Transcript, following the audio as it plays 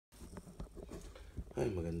Hi,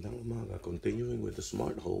 magandang umaga. Continuing with the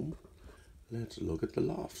smart home, let's look at the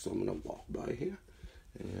loft. So I'm gonna walk by here,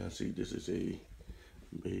 and see this is a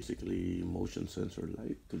basically motion sensor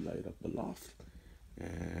light to light up the loft,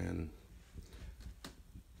 and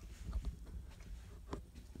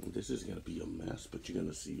this is gonna be a mess, but you're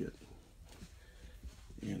gonna see it.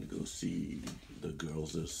 You're gonna go see the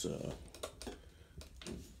girls'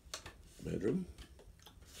 bedroom.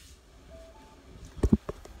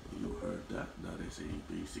 You heard that? That is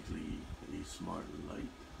basically a smart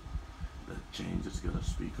light that changes. Got a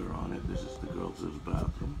speaker on it. This is the girls'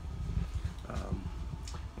 bathroom.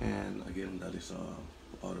 And again, that is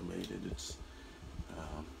automated. It's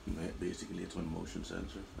basically it's one motion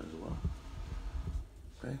sensor as well.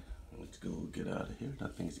 Okay, let's go get out of here.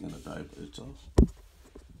 That thing's gonna die by itself.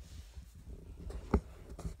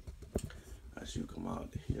 As you come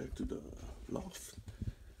out here to the loft,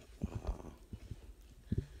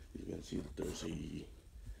 you can see that there's a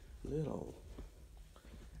little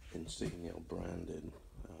Insignia branded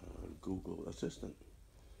Google Assistant.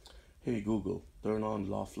 Hey Google, turn on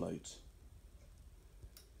loft lights.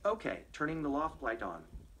 Okay, turning the loft light on.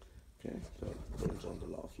 Okay, so it turns on the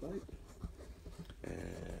loft light.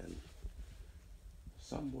 And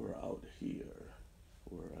somewhere out here,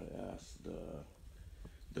 where I asked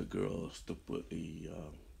the girls to put a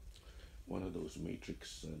one of those matrix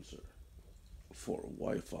sensor for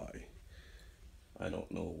Wi-Fi. I don't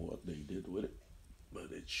know what they did with it,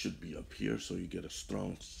 but it should be up here, so you get a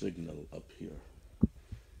strong signal up here.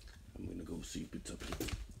 I'm gonna go see if it's up here.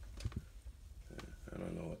 I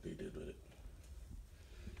don't know what they did with it,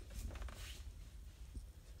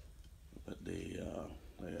 but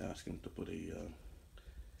I asked him to put a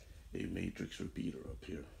matrix repeater up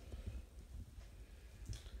here.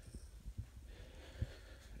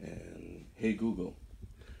 And hey Google,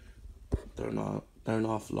 turn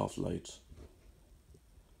off loft lights.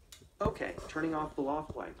 Okay, turning off the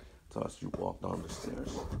loft light. So as you walk down the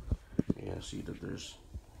stairs, you see that there's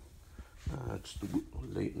it's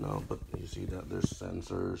late now, but you see that there's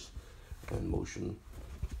sensors and motion.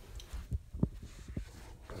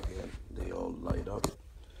 Again, they all light up.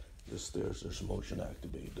 The stairs, there's motion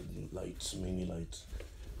activated lights, mini lights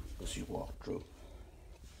as you walk through.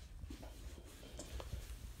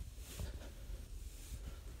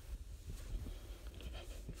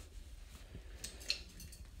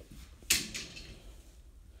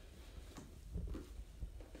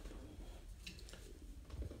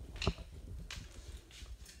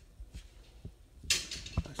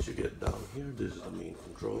 As you get down here, this is the main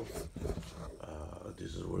control.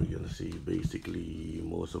 This is where you're gonna see basically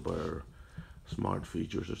most of our smart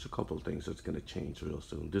features. There's a couple things that's gonna change real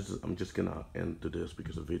soon. I'm just gonna end to this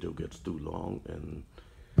because the video gets too long, and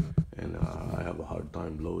I have a hard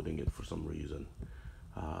time loading it for some reason.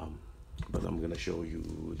 But I'm gonna show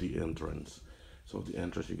you the entrance. So the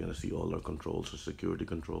entrance, you're gonna see all our controls, the security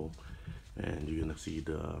control, and you're gonna see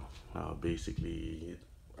the basically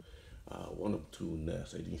one of two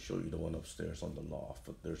nests. I didn't show you the one upstairs on the loft,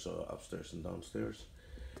 but there's upstairs and downstairs.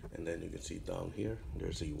 And then you can see down here,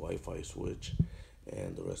 there's a Wi-Fi switch,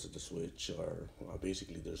 and the rest of the switch are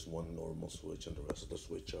basically there's one normal switch, and the rest of the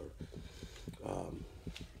switch are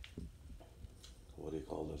what do you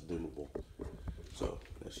call this, dimmable. So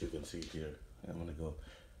as you can see here, I'm gonna go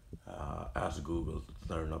ask Google to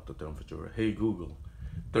turn up the temperature. Hey Google,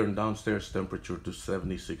 turn downstairs temperature to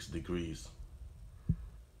 76 degrees.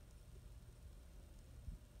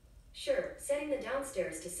 Sure, setting the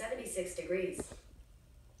downstairs to 76 degrees.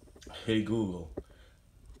 Hey Google,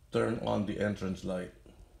 turn on the entrance light.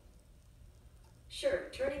 Sure,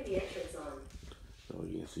 turning the entrance on. So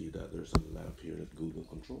you can see that there's a lamp here that Google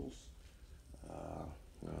controls.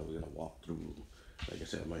 Now we're gonna walk through. Like I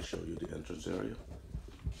said, I might show you the entrance area.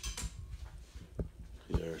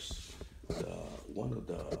 There's one of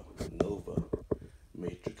the Nova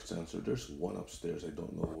matrix sensor. There's one upstairs. I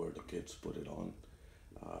don't know where the kids put it on,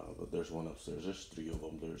 but there's one upstairs. There's three of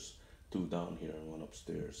them. There's two down here and one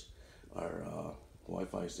upstairs. Our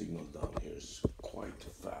Wi-Fi signal down here is quite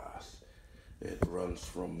fast. It runs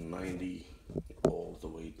from 90 all the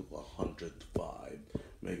way to 105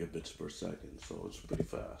 megabits per second, so it's pretty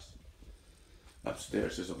fast.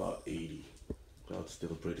 Upstairs is about 80, so it's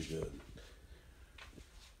still pretty good.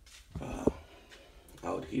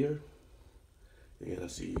 Out here, you're gonna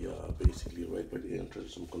see basically right by the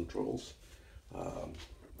entrance some controls. You're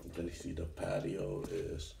gonna see the patio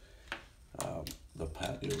is the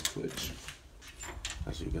patio switch.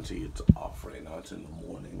 As you can see, it's off right now. It's in the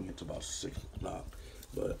morning. It's about 6 o'clock,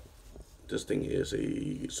 but this thing is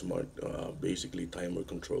a smart, basically timer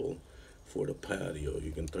control for the patio.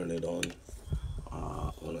 You can turn it on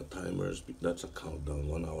a timer timers. That's a countdown,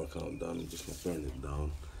 1 hour countdown. I'm just gonna turn it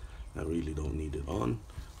down. I really don't need it on,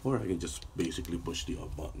 or I can just basically push the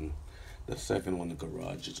up button. The second one, the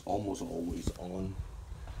garage, it's almost always on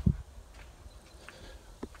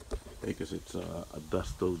because it's a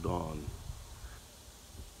dusk till dawn.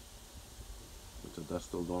 It's a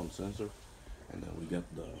dusk till dawn sensor, and then we get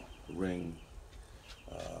the ring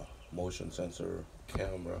motion sensor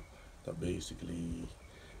camera that basically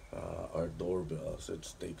our doorbells. It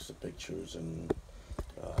takes the pictures and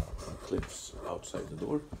clips outside the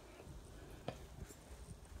door.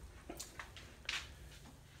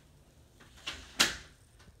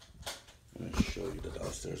 Let me show you the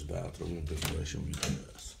downstairs bathroom before I show you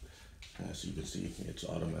this. As you can see, it's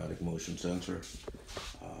automatic motion sensor.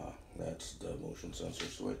 That's the motion sensor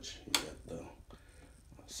switch. You get the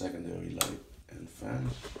secondary light and fan.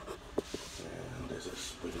 And this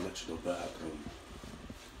is pretty much the bathroom.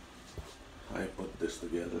 I put this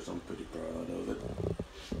together, so I'm pretty proud of it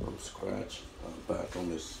from scratch.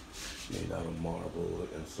 Bathroom is made out of marble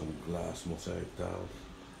and some glass mosaic tiles.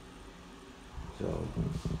 So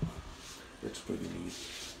it's pretty neat.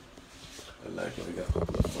 I like it. We got a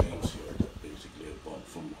couple of frames here that basically I bought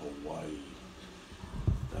from Hawaii.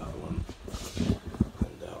 That one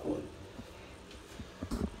and that one.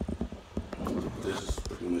 This is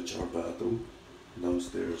pretty much our bathroom.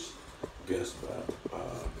 Downstairs, guest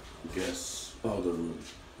powder room.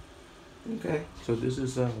 Okay, so this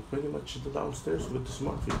is pretty much the downstairs with the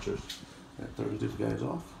smart features. I turn these guys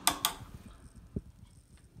off.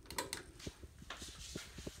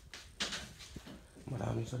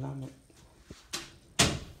 Maraming salamat.